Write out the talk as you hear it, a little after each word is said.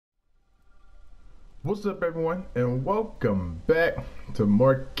What's up, everyone, and welcome back to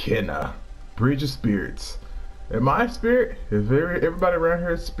more Kenna Bridge of Spirits. And my spirit, if everybody around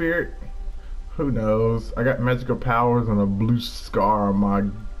here is spirit, who knows? I got magical powers and a blue scar on my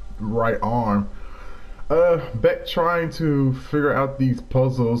right arm. Back trying to figure out these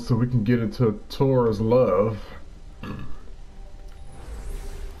puzzles so we can get into Taro's love.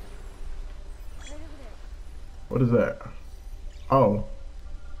 What is that? Oh.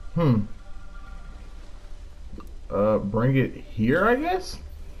 Bring it here, I guess?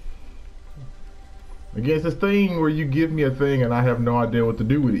 I guess this thing where you give me a thing and I have no idea what to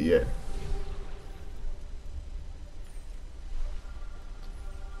do with it yet.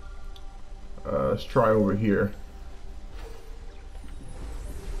 Let's try over here.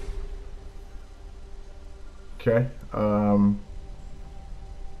 Okay,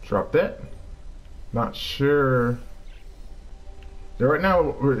 drop that. Not sure. Yeah, right now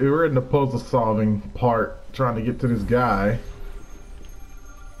we're in the puzzle solving part, trying to get to this guy.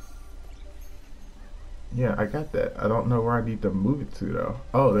 Yeah, I got that. I don't know where I need to move it to though.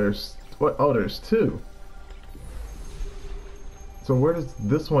 Oh, there's what? Oh, there's two. So where does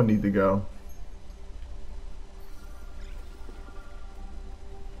this one need to go?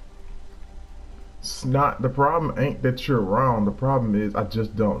 It's not, the problem ain't that you're wrong. The problem is I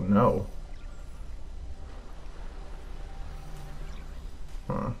just don't know.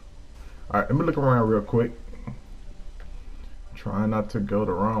 Alright, let me look around real quick. Trying not to go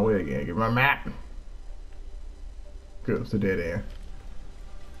the wrong way again. Get my map. Good, it's a dead end.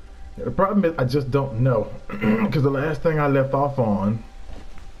 Yeah, the problem is I just don't know. Because the last thing I left off on...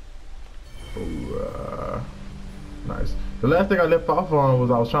 nice. The last thing I left off on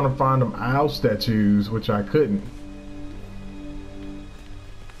was I was trying to find them owl statues, which I couldn't.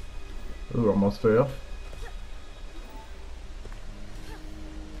 Ooh, almost fell.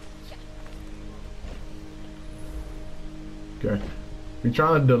 Okay, we're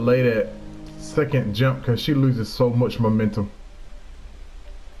trying to delay that second jump because she loses so much momentum.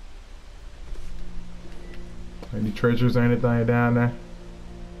 Any treasures or anything down there?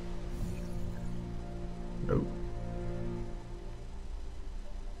 Nope.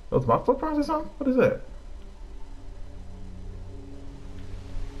 Those my footprints or something? What is that?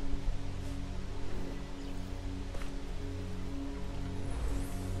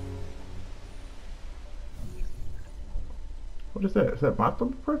 What is that? Is that my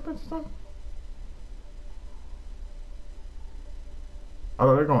footprints or something?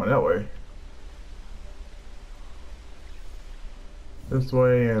 Oh, they're going that way. This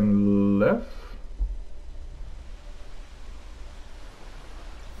way and left.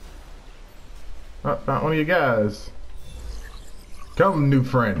 Oh, not one of you guys. Come, new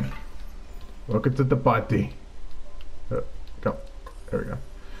friend. Welcome to the party. Come. There we go.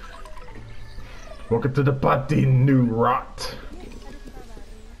 Welcome to the party, new rot.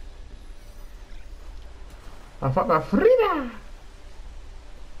 I fought my Frida.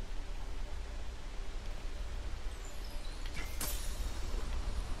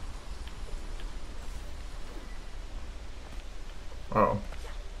 Oh.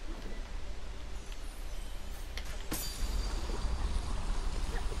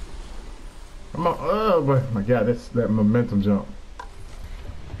 Come on. Oh, but my God, that's that momentum jump.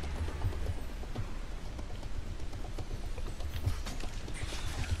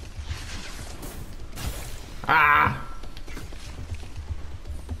 Ah!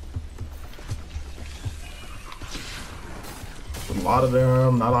 A lot of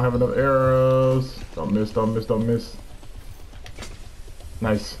them. I don't have enough arrows. Don't miss, don't miss, don't miss.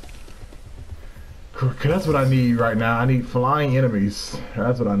 Nice. That's what I need right now. I need flying enemies.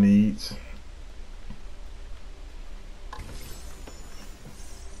 That's what I need.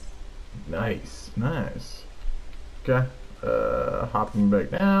 Nice, nice. Okay. Hopping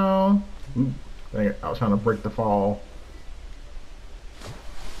back down. Ooh, dang it, I was trying to break the fall.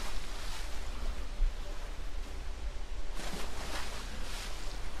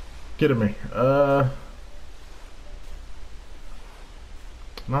 Kidding me.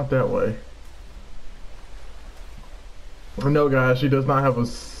 Not that way. No, guys, she does not have a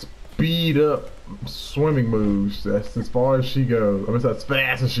speed up swimming moves. That's as far as she goes. I mean, that's as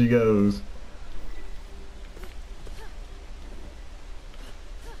fast as she goes.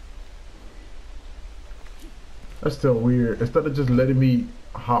 That's still weird. Instead of just letting me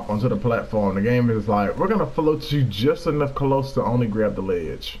hop onto the platform, the game is like, we're gonna float you just enough close to only grab the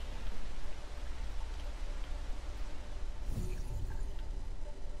ledge.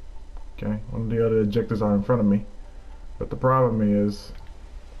 Okay, one of the other objectives are in front of me. But the problem is,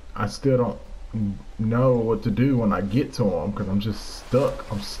 I still don't know what to do when I get to them because I'm just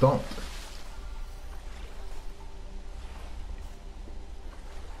stuck. I'm stumped.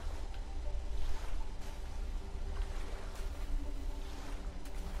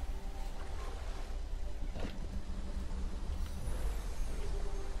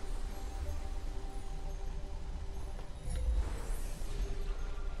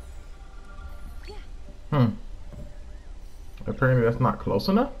 Hmm. Apparently that's not close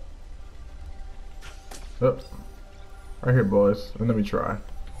enough. Oops. Right here, boys. And let me try.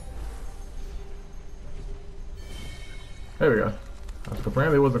 There we go.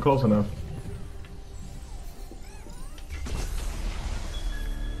 Apparently it wasn't close enough.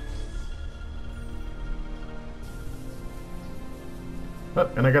 Oh,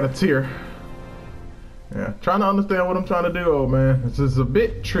 and I got a tear. Yeah, trying to understand what I'm trying to do, old man. This is a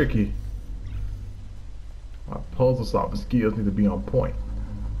bit tricky. My puzzle solving skills need to be on point.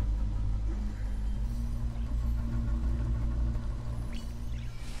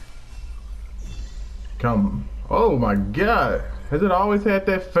 Come. Oh my god. Has it always had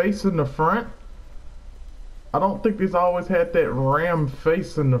that face in the front? I don't think it's always had that ram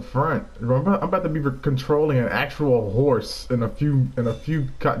face in the front. I'm about to be controlling an actual horse in a few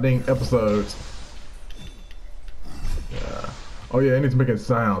goddamn episodes. Yeah. Oh yeah, and it's making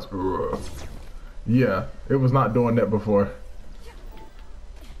sounds. Ugh. Yeah, it was not doing that before.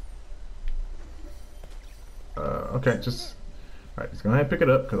 Okay, just alright, just go ahead and pick it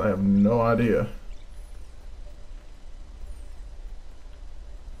up because I have no idea.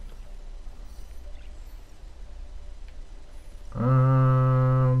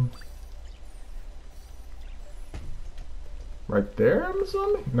 Right there, I'm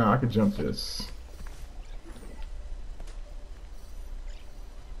assuming? No, I could jump this.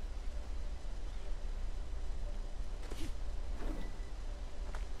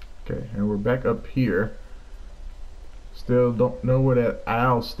 Okay, and we're back up here. Still don't know where that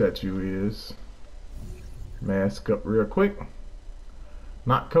owl statue is. Mask up real quick.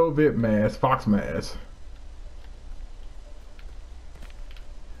 Not COVID mask, fox mask.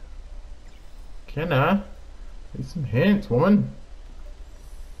 Can I? Need some hints, woman.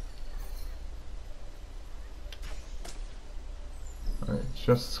 Alright,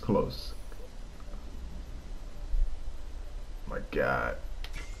 just as close. My god.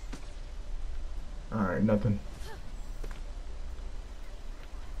 Alright, nothing.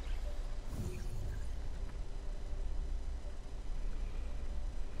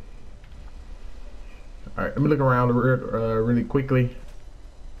 Alright, let me look around really quickly.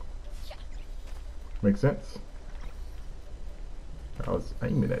 Makes sense. I was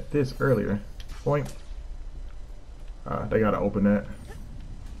aiming at this earlier. Point. They gotta open that.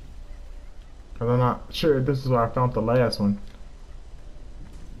 Cause I'm not sure if this is where I found the last one.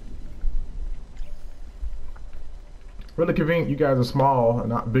 Really convenient you guys are small and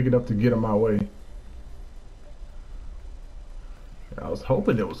not big enough to get in my way. I was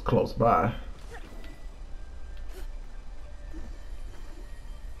hoping it was close by.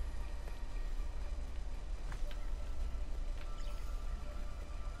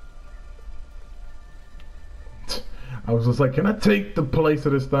 I was just like, can I take the place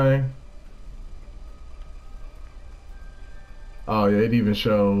of this thing? Oh yeah, it even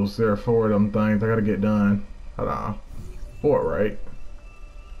shows there are 4 of them things I gotta get done. Hold on. 4, right?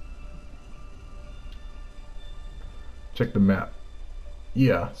 Check the map.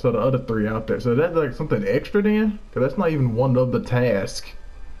 Yeah, so the other 3 out there. So that's like something extra then? Cause that's not even one of the tasks.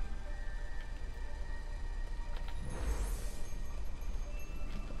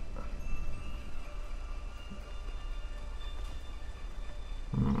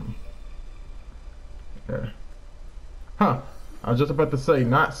 Yeah. Huh. I was just about to say,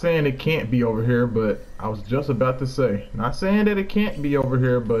 not saying it can't be over here, but I was just about to say, not saying that it can't be over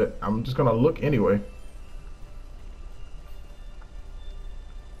here, but I'm just gonna look anyway.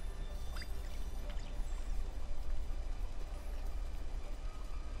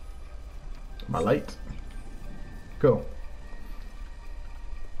 Am I late? Go.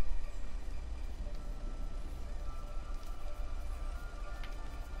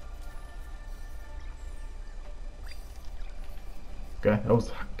 Okay, that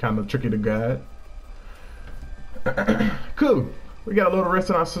was kind of tricky to guide. Cool. We got a little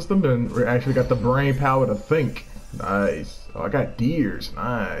rest in our system, and we actually got the brain power to think. Nice. Oh, I got deers.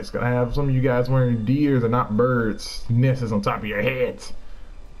 Nice. Gotta have some of you guys wearing deers and not birds' nests on top of your heads.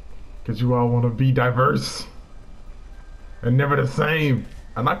 Because you all want to be diverse and never the same.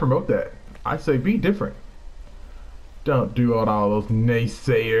 I might promote that. I say be different. Don't do what all those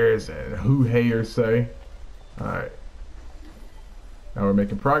naysayers and hoo-hayers say. Alright. Now we're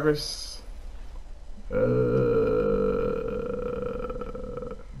making progress. It's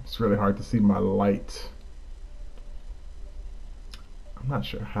really hard to see my light. I'm not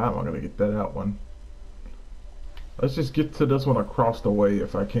sure how I'm going to get that out one. Let's just get to this one across the way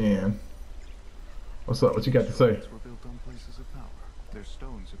if I can. What's up? What you got to say? Were built on places of power. Their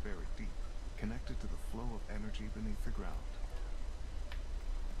stones are buried deep, connected to the flow of energy beneath the ground.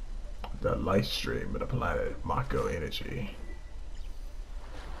 The light stream of the planet Mako energy.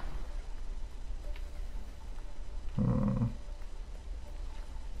 Oh,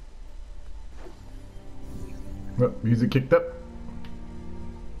 music kicked up.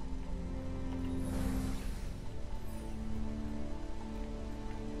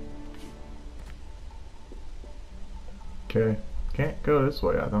 Okay, can't go this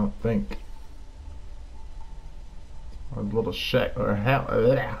way, I don't think. A little shack or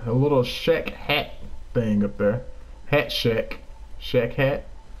a little shack hat thing up there. Hat shack. Shack hat.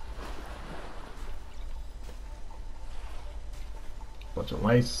 Bunch of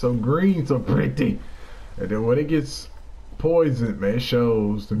lights, so green, so pretty. And then when it gets poisoned, man, it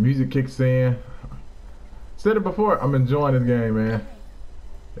shows. The music kicks in. Said it before, I'm enjoying this game, man.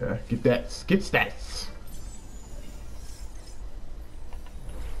 Yeah, get that, get stats.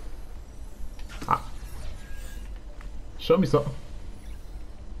 Ah. Show me something.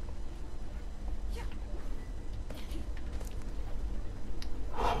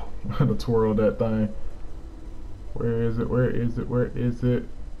 I'm gonna twirl that thing. Where is it? Where is it? Where is it?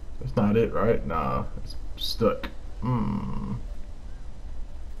 That's not it, right? Nah, it's stuck. Hmm.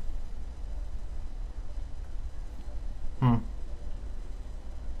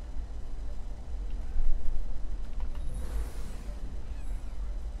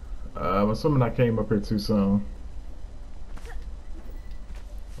 I'm assuming I came up here too soon.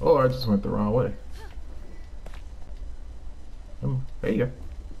 Oh, I just went the wrong way. There you go.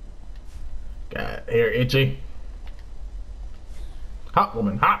 Got hair itchy. Hot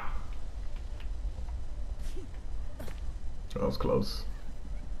woman, hot. That was close.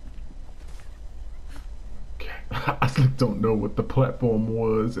 Okay. I still don't know what the platform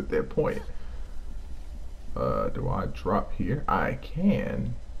was at that point. Do I drop here? I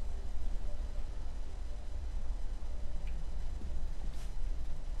can.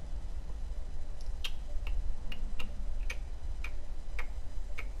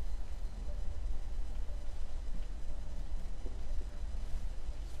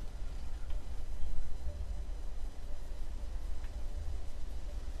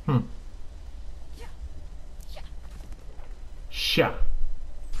 Sha.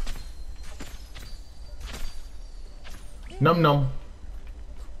 Num num.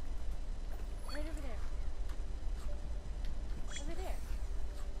 Right over there. Over there.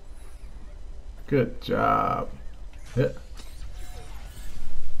 Good job. Yeah.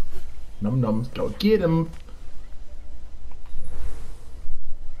 Num nums, go get him.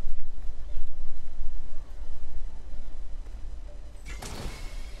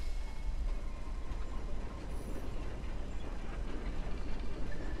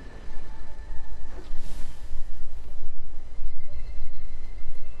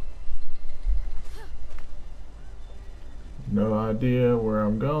 No idea where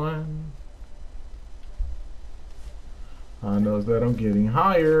I'm going. I know that I'm getting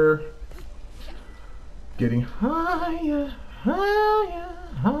higher. Getting higher, higher,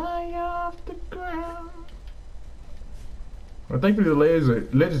 higher off the ground. I think the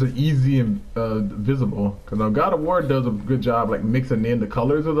ledges are easy and visible. Because now God of War does a good job like mixing in the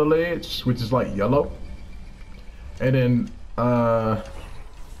colors of the ledge, which is like yellow. And then,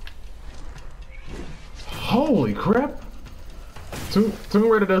 holy crap! Tomb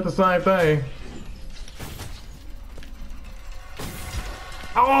Raider does the same thing.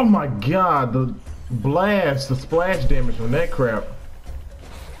 Oh my god, the blast, the splash damage from that crap.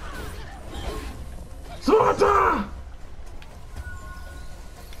 Sorta!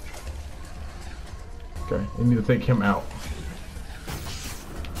 Okay, you need to take him out.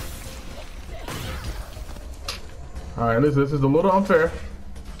 Alright, listen, this is a little unfair.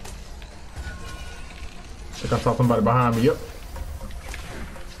 I think I saw somebody behind me, yep.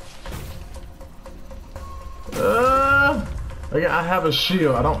 Again, I have a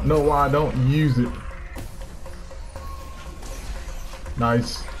shield. I don't know why I don't use it.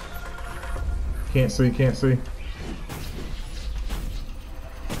 Nice. Can't see, can't see.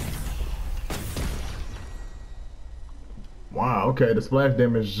 Wow, okay, the splash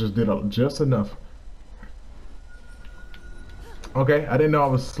damage just did just enough. Okay, I didn't know I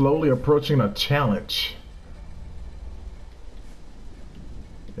was slowly approaching a challenge.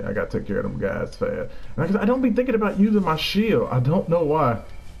 Yeah, I gotta take care of them guys fast. And I don't be thinking about using my shield. I don't know why.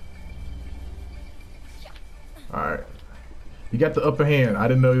 Alright. You got the upper hand. I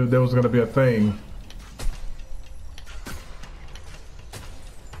didn't know there was gonna be a thing.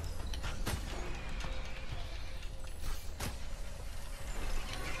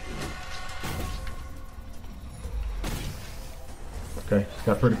 Okay,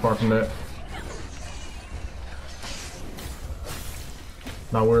 got pretty far from that.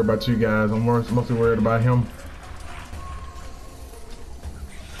 Not worried about you guys. I'm mostly worried about him.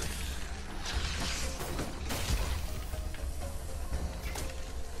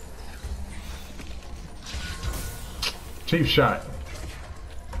 Cheap shot.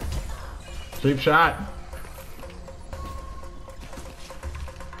 Cheap shot.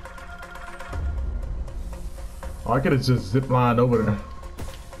 Oh, I could have just ziplined over there.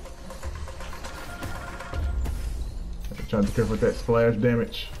 Trying to be careful with that splash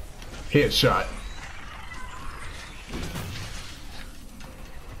damage. Headshot.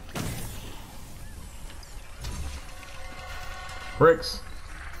 Bricks.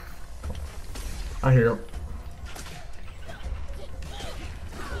 I hear him.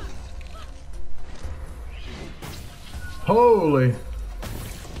 Holy.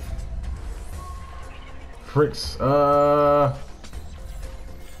 Fricks.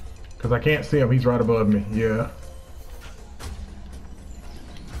 Cause I can't see him. He's right above me. Yeah.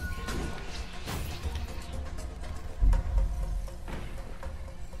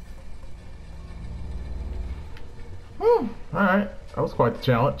 Alright, that was quite the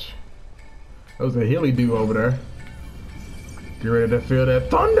challenge. That was a hilly do over there. Get ready to feel that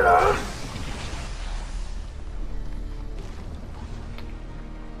thunder!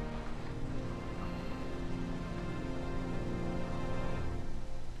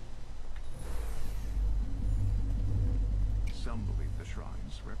 Some believe the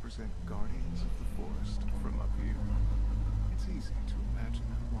shrines represent guardians of the forest from up here. It's easy to imagine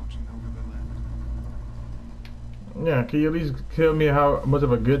them watching over the land. Yeah, can you at least tell me how much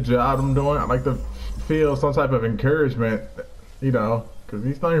of a good job I'm doing? I'd like to feel some type of encouragement, you know, because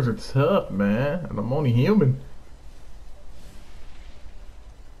these things are tough, man, and I'm only human.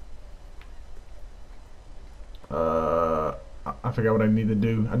 I forgot what I need to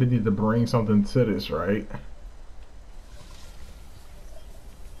do. I did need to bring something to this, right?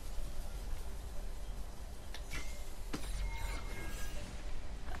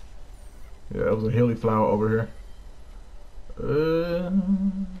 Yeah, it was a hilly flower over here.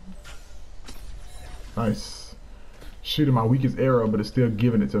 Nice. Shooting my weakest arrow, but it's still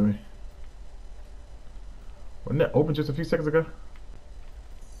giving it to me. Wasn't that open just a few seconds ago?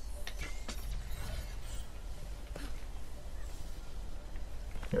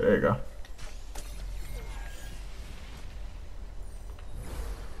 Yeah, there you go.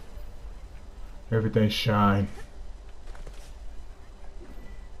 Everything shine.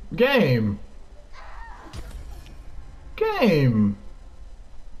 Game. Game.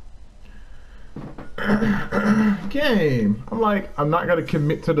 Game. I'm like, I'm not gonna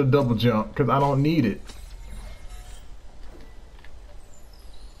commit to the double jump because I don't need it.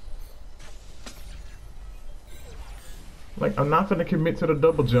 Like, I'm not gonna commit to the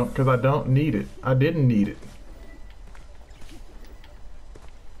double jump because I don't need it. I didn't need it.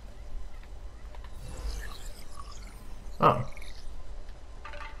 Oh.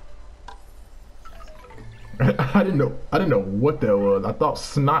 I didn't know what that was. I thought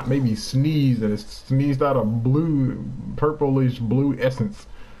snot maybe sneezed and it sneezed out of blue, purplish blue essence.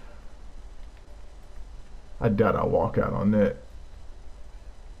 I doubt I'll walk out on that.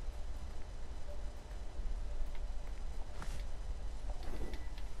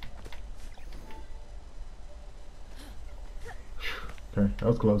 Okay, that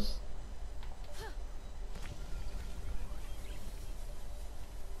was close.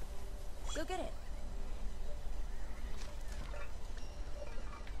 Go get it.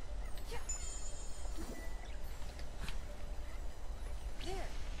 There.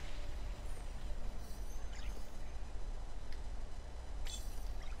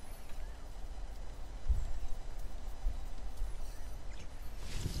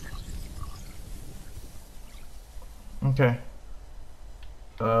 Okay.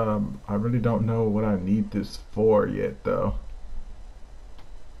 I really don't know what I need this for yet, though.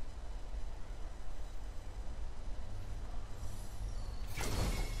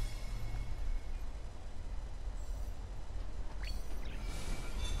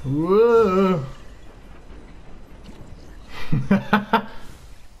 Whoa!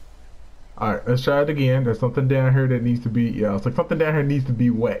 Alright, let's try it again. There's something down here that needs to be, yeah, it's like something down here needs to be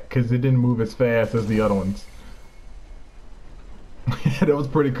wet because it didn't move as fast as the other ones. That was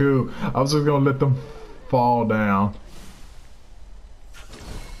pretty cool. I was just gonna let them fall down.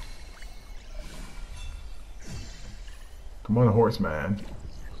 Come on, horseman.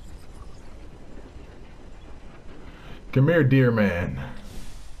 Come here, dear man.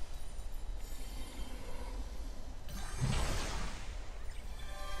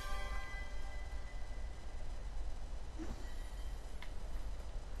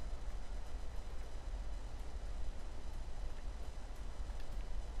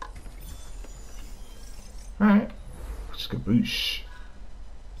 Alright. Skaboosh.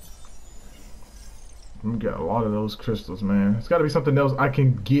 We got a lot of those crystals, man. It's gotta be something else I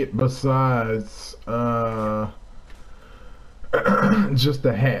can get besides just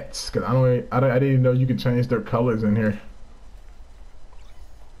the hats. Cause I didn't even know you could change their colors in here.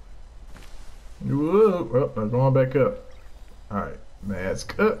 Whoa, oh, I'm going back up. Alright,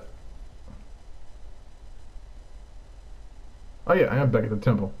 mask up. Oh yeah, I am back at the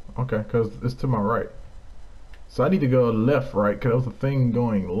temple. Okay, because it's to my right. So I need to go left, right? Because there was a thing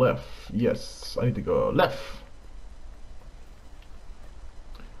going left. Yes, I need to go left.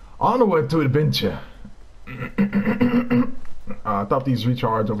 Onward to adventure. I thought these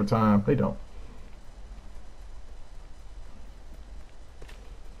recharge over time. They don't.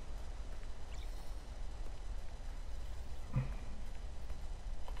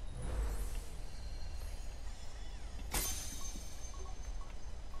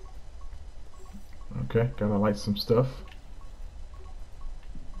 Okay, gotta light some stuff.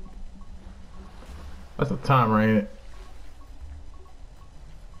 That's a timer, ain't it?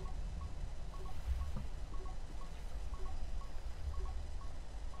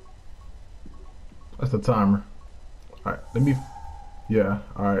 That's the timer. Alright, yeah,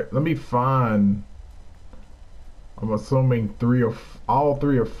 alright, let me find, I'm assuming all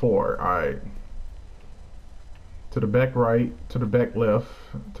three or four. Alright. To the back right, to the back left,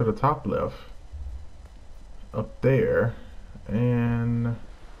 to the top left. Up there, and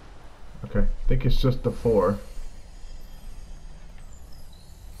okay, I think it's just the four.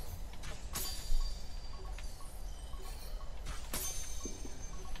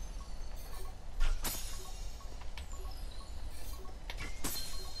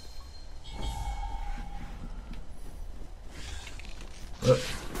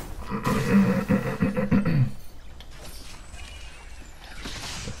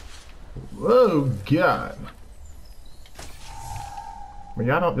 Whoa, God. But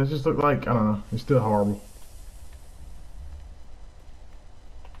y'all don't, this just look like, I don't know, it's still horrible.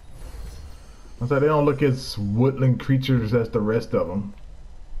 I said they don't look as woodland creatures as the rest of them.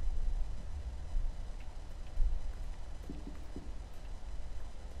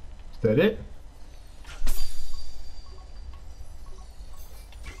 Is that it?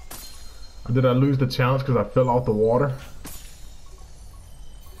 Or did I lose the challenge because I fell off the water?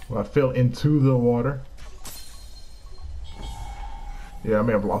 Well, I fell into the water. Yeah, I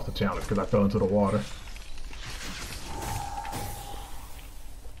may have lost the challenge because I fell into the water.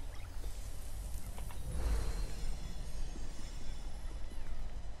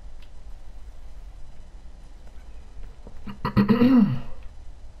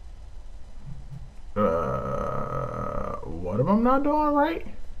 What am I not doing right?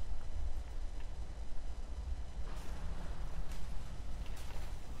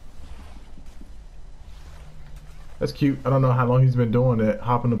 That's cute. I don't know how long he's been doing that,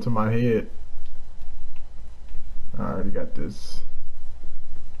 hopping up to my head. I already got this.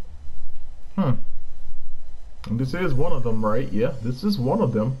 And this is one of them, right? Yeah, this is one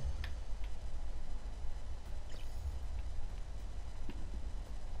of them.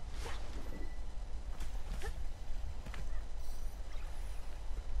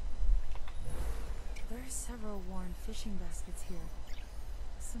 There are several worn fishing baskets here.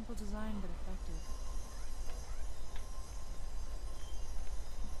 Simple design, but effective.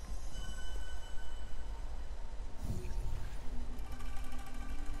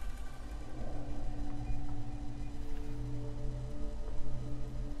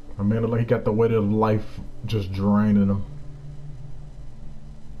 My man look like he got the weight of life just draining him.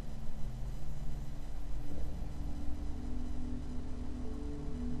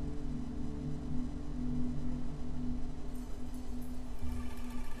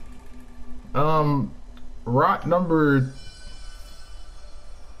 Rot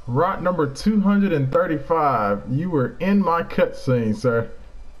number 235. You were in my cutscene, sir.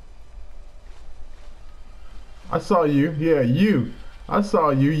 I saw you. Yeah, you. I saw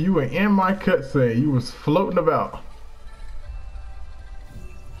you. You were in my cutscene. You was floating about.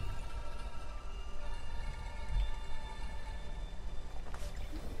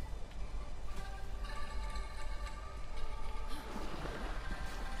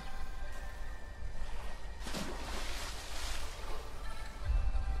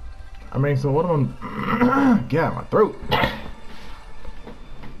 I mean, so what am I? God, my throat.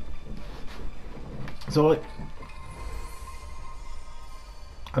 So, like,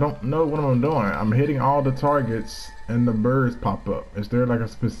 I don't know what I'm doing. I'm hitting all the targets and the birds pop up. Is there like a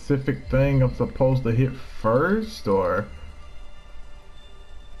specific thing I'm supposed to hit first, or?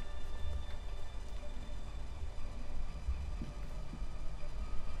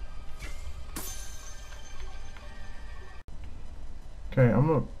 Okay, I'm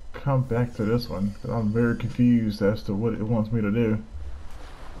gonna come back to this one because I'm very confused as to what it wants me to do.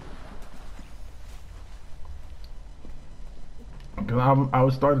 Because I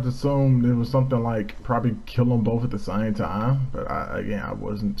was starting to assume it was something like probably kill them both at the same time, but again, I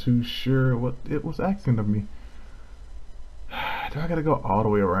wasn't too sure what it was asking of me. Do I gotta go all the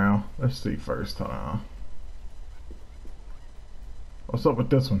way around? Let's see first. Hold on. What's up with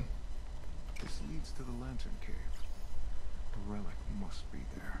this one? This leads to the Lantern Cave. The relic must be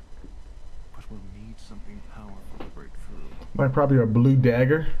there. But we'll need something powerful to break through. Like probably a blue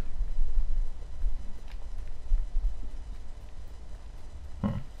dagger.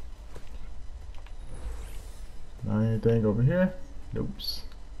 Not anything over here? Nope.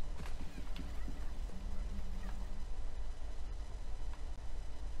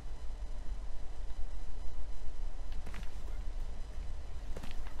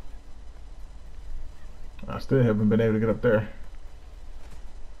 I still haven't been able to get up there.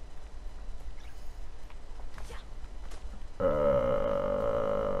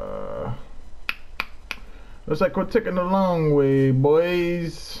 Looks like we're taking a long way,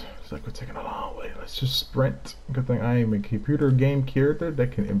 boys. Looks like we're taking a long way. Let's just sprint. Good thing I am a computer game character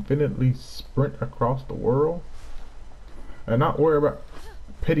that can infinitely sprint across the world. And not worry about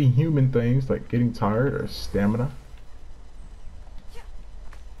petty human things like getting tired or stamina.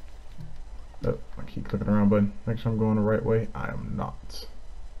 Oh, I keep clicking around button. Make sure I'm going the right way. I am not.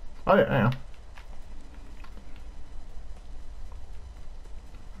 Oh yeah, I am.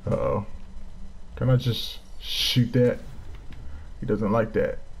 Uh-oh. Can I just shoot that? He doesn't like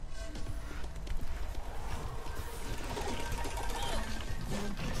that.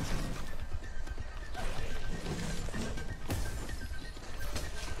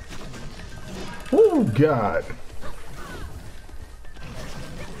 Oh God.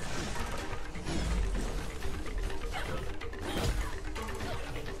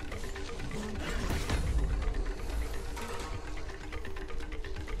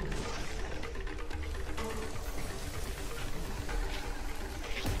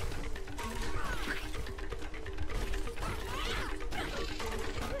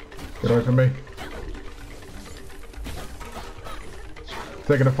 Get away from me.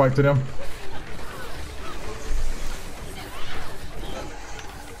 Taking a fight to them.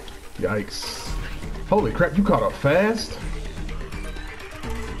 Yikes. Holy crap, you caught up fast?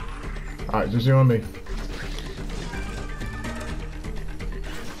 Alright, just you and me.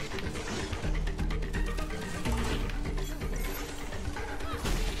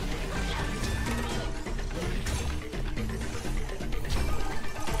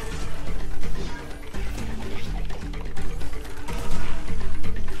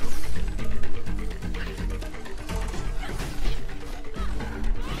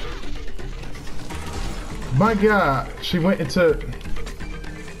 My God, she went into...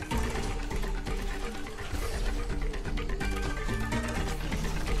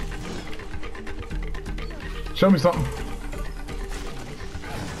 Show me something.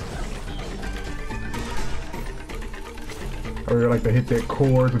 I would like to hit that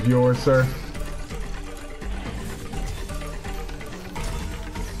chord of yours, sir.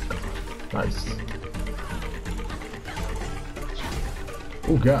 Nice.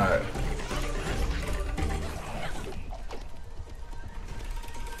 Oh God.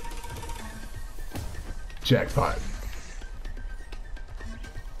 Jackpot.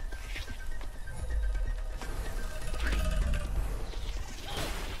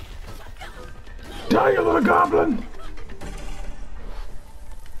 Die, you little goblin!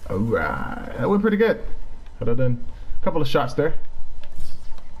 Alright, that went pretty good. Other than a couple of shots there.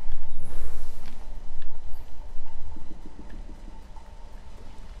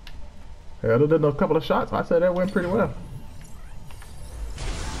 Other than a couple of shots, I said that went pretty well.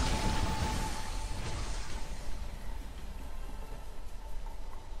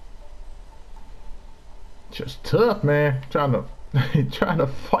 Just tough, man. Trying to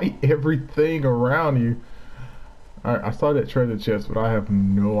fight everything around you. Alright, I saw that treasure chest, but I have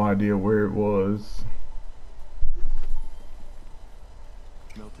no idea where it was.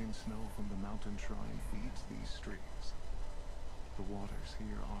 Melting snow from the mountain shrine feeds these streams. The waters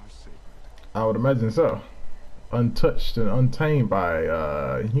here are sacred. I would imagine so. Untouched and untamed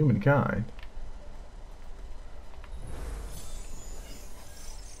by humankind.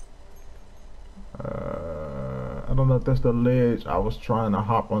 I don't know if that's the ledge I was trying to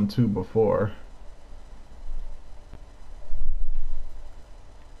hop onto before.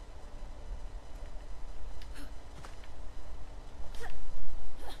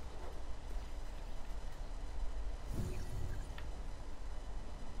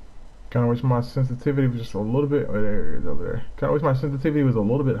 Kind of wish my sensitivity was just a little bit. Oh, there it is over there. Kind of wish my sensitivity was a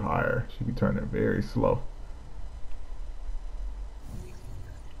little bit higher. Should be turning very slow.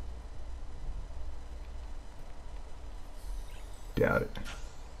 Doubt it.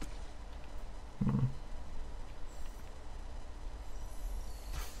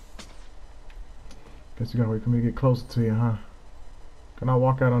 Guess you gotta wait for me to get closer to you, huh? Can I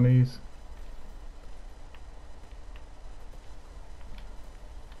walk out on these?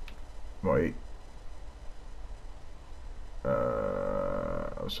 Wait.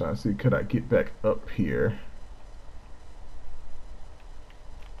 I was trying to see, could I get back up here?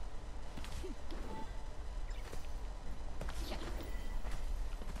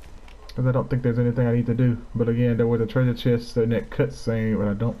 Because I don't think there's anything I need to do. But again, there was a treasure chest in that cutscene, but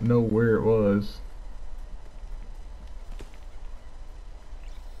I don't know where it was.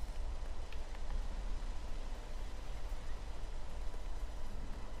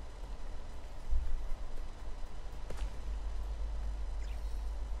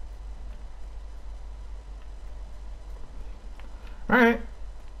 Alright.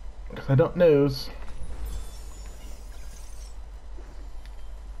 Because I don't know.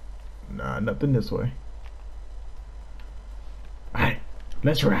 Nah, nothing this way. Alright,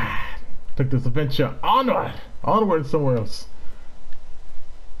 let's ride. Take this adventure onward. Onward somewhere else.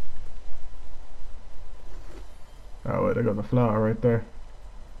 Oh wait, there goes the flower right there.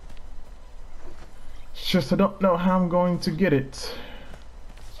 It's just I don't know how I'm going to get it.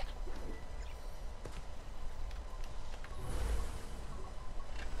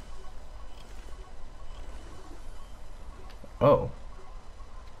 Oh.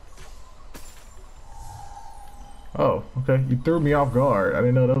 Oh, okay. You threw me off guard. I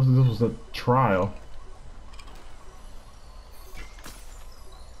didn't know this was a trial.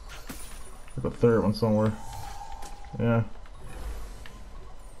 There's a third one somewhere. Yeah.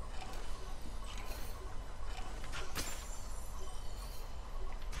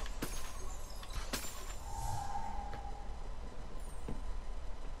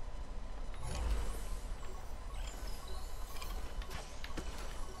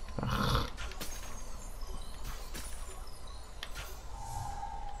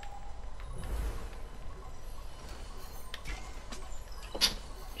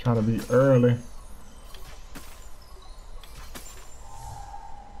 Trying to be early.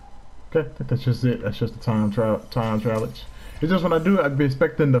 Okay, I think that's just it. That's just the time challenge. It's just when I do it, I'd be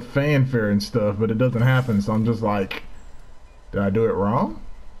expecting the fanfare and stuff, but it doesn't happen. So I'm just like, did I do it wrong?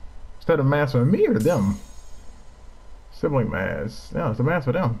 Is that a mask for me or them? Sibling mask. Yeah, it's a mask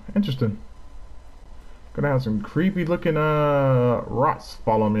for them. Interesting. Gonna have some creepy looking rots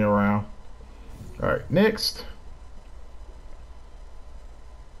following me around. All right, next.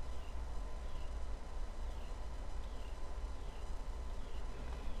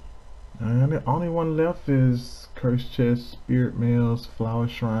 And the only one left is Cursed Chest, Spirit Mails, Flower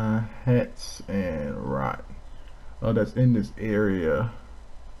Shrine, Hats, and Rot. Oh, that's in this area.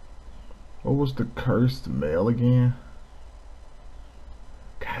 What was the Cursed Mail again?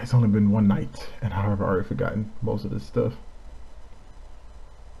 God, it's only been one night, and I've already forgotten most of this stuff.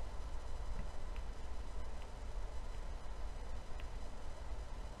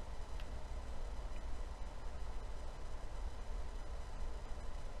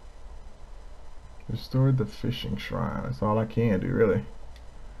 Restored the fishing shrine. That's all I can do, really.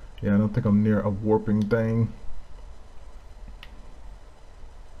 Yeah, I don't think I'm near a warping thing.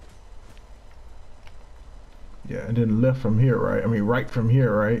 Yeah, and then left from here, right? I mean, right from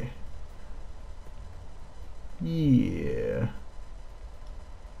here, right? Yeah.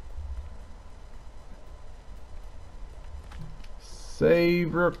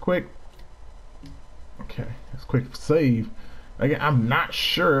 Save real quick. Okay, that's quick save. Again, I'm not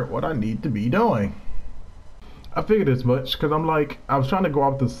sure what I need to be doing. I figured as much because I'm like, I was trying to go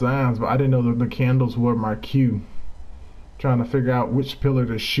off the signs, but I didn't know that the candles were my cue. Trying to figure out which pillar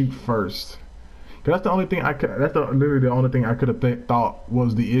to shoot first. Cause that's the only thing I could. That's literally the only thing I could have thought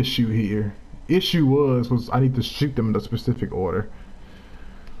was the issue here. Issue was I need to shoot them in a specific order.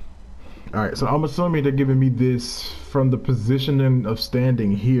 All right, so I'm assuming they're giving me this from the positioning of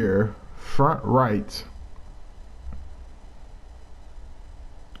standing here, front right.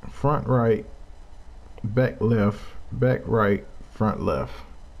 Front right, back left, back right, front left.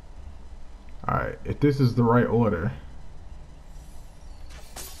 Alright, if this is the right order.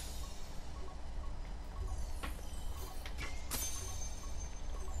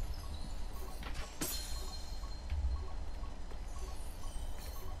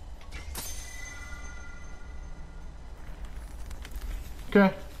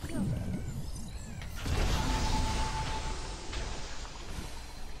 Okay.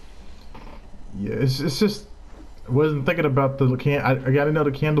 Yeah, it's just I wasn't thinking about the I gotta know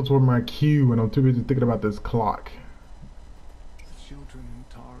the candles were my cue, and I'm too busy thinking about this clock. The children in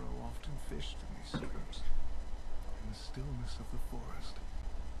Taro often fished in these streams, in the stillness of the forest.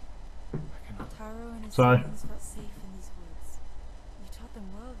 I cannot. Taro and his Sorry. siblings felt safe in these woods. You taught them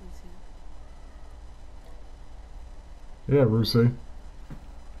well, Rusu. Yeah, Rusi.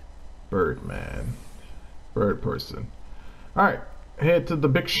 Bird man. Bird person. Alright, head to the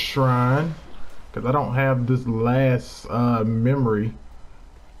big shrine. Because I don't have this last memory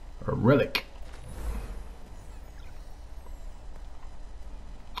or relic.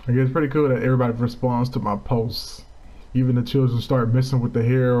 I guess it's pretty cool that everybody responds to my posts. Even the children start messing with the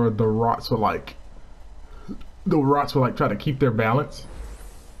hair, or the rocks will like try to keep their balance.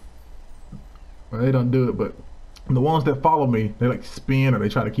 Well, they don't do it, but the ones that follow me, they like spin or they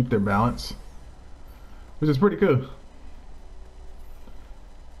try to keep their balance, which is pretty cool.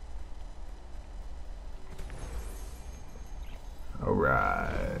 All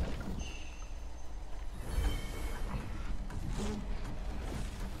right.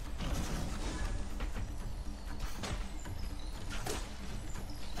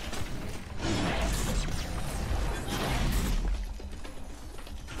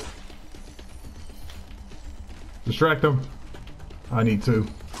 Distract them. I need to.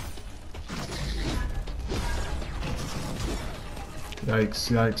 Yikes,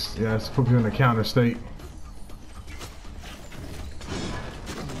 yikes. Yeah, it's put me in a counter state.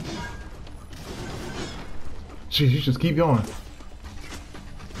 Jeez, you just keep going.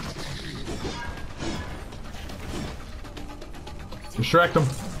 Distract them.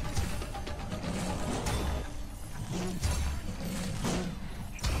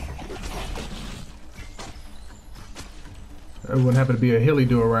 There wouldn't happen to be a hilly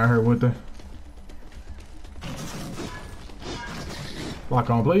do around here, would there? Lock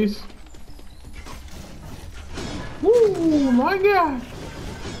on, please. Woo, my God.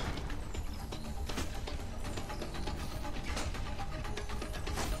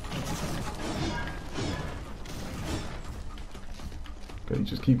 Okay,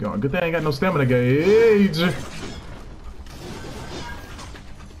 just keep going. Good thing I ain't got no stamina gauge.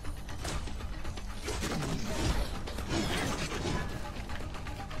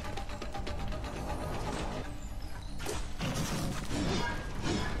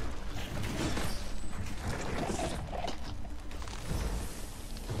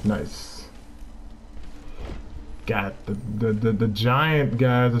 Nice. God, the giant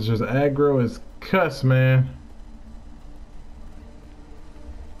guys is just aggro as cuss, man.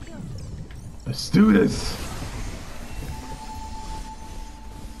 Let's do this.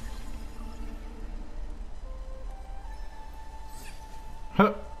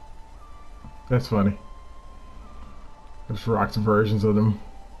 Huh. That's funny. There's rocks versions of them.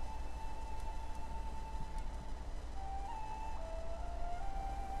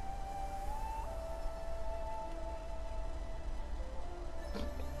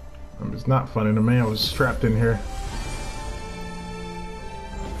 It's not funny. The man was trapped in here.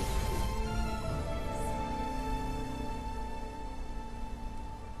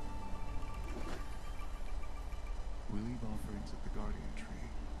 We leave offerings at the guardian tree,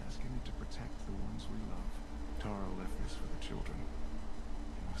 asking it to protect the ones we love. Taro left this for the children.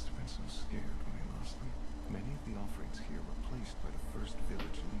 He must have been so scared when he lost them. Many of the offerings here were placed by the first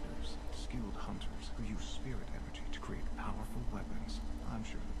village leaders, skilled hunters who use spirit energy to create powerful weapons. I'm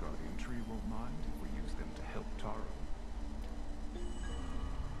sure the guardian tree won't mind if we use them to help Taro.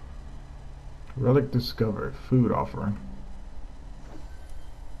 Relic discovered. Food offering.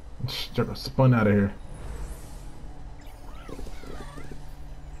 Just spun out of here.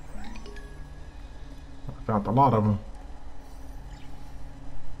 I found a lot of them.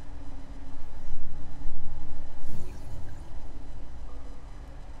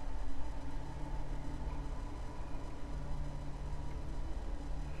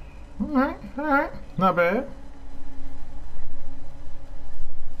 Alright, not bad.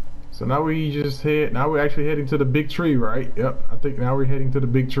 So now now we're actually heading to the big tree, right? Yep, I think now we're heading to the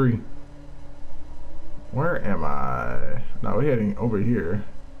big tree. Where am I? No, we're heading over here.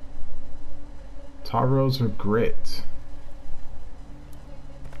 Taro's regret.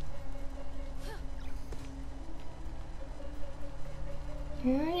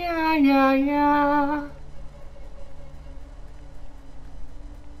 Yeah.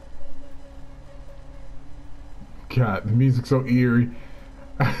 God, the music's so eerie.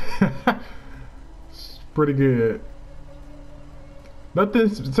 It's pretty good.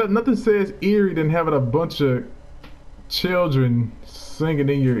 Nothing says eerie than having a bunch of children singing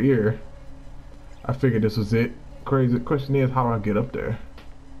in your ear. I figured this was it. Crazy question is, how do I get up there?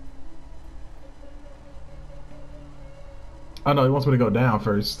 Oh no, he wants me to go down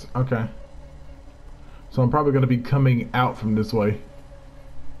first. Okay. So I'm probably going to be coming out from this way.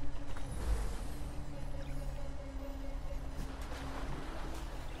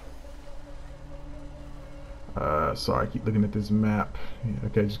 Sorry, I keep looking at this map. Yeah,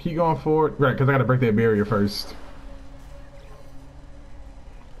 okay, just keep going forward. Right, because I got to break that barrier first.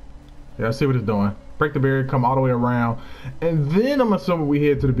 Yeah, I see what it's doing. Break the barrier, come all the way around. And then I'm assuming we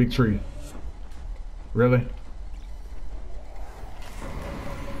head to the big tree. Really?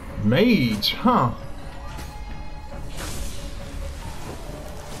 Mage, huh?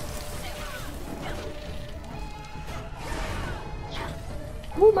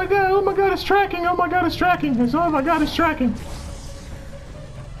 Oh my god, it's tracking, oh my god, it's tracking, oh my god, it's tracking.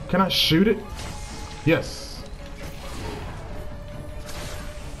 Can I shoot it? Yes.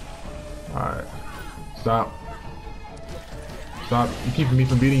 Alright. Stop. Stop. You're keeping me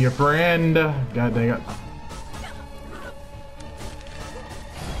from beating your friend. God dang it.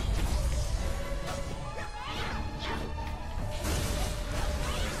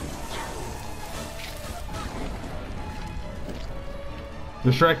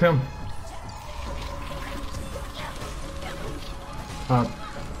 Distract him.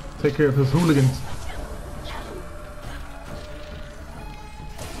 Take care of his hooligans.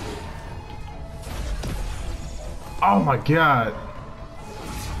 Oh my god.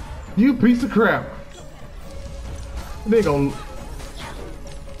 You piece of crap. They gonna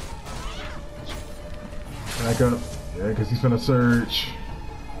back up. Yeah, because he's finna surge.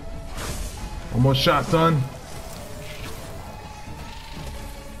 One more shot, son.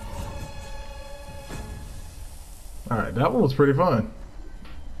 Alright, that one was pretty fun.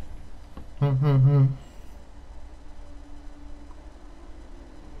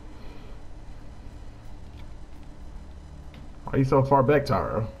 Why are you so far back,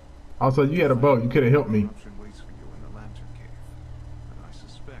 Taro? Also, you had a bow. You could have helped me. Option waits for you in the lantern cave, but I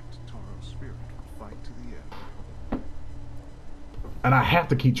suspect Taro's spirit will fight to the end. And I have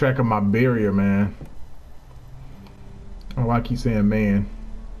to keep track of my barrier, man. Oh, I keep saying man.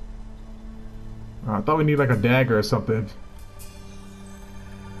 I thought we need like a dagger or something.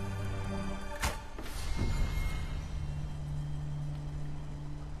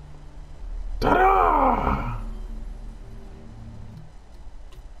 Ta-da!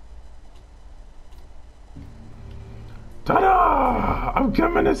 Ta-da! I'm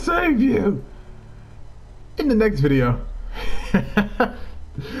coming to save you in the next video.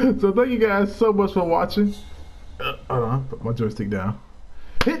 So thank you guys so much for watching. Hold on, put my joystick down.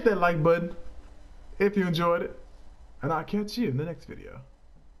 Hit that like button if you enjoyed it, and I'll catch you in the next video.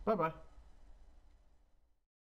 Bye bye.